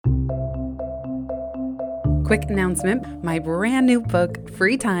Quick announcement, my brand new book,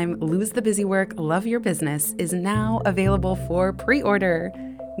 Free Time, Lose the Busy Work, Love Your Business, is now available for pre-order.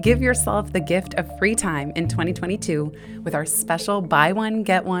 Give yourself the gift of free time in 2022 with our special buy one,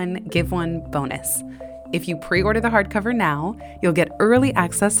 get one, give one bonus. If you pre-order the hardcover now, you'll get early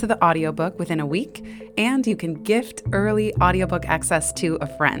access to the audiobook within a week, and you can gift early audiobook access to a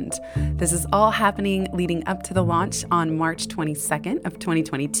friend. This is all happening leading up to the launch on March 22nd of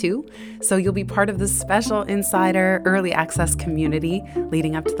 2022, so you'll be part of the special insider early access community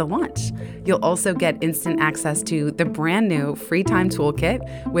leading up to the launch. You'll also get instant access to the brand new Free Time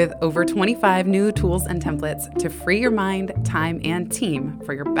Toolkit with over 25 new tools and templates to free your mind, time, and team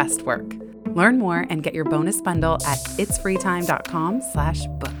for your best work. Learn more and get your bonus bundle at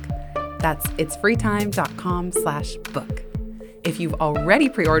itsfreetime.com/book. That's itsfreetime.com/book. If you've already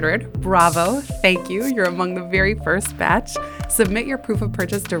pre-ordered, bravo, thank you. You're among the very first batch. Submit your proof of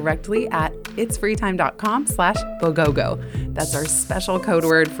purchase directly at itsfreetime.com/bogogo. That's our special code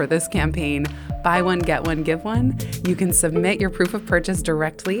word for this campaign. Buy one, get one, give one. You can submit your proof of purchase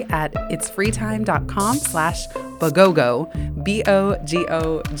directly at itsfreetime.com/bogogo,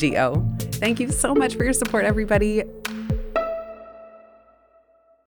 BOGOGO. Thank you so much for your support, everybody.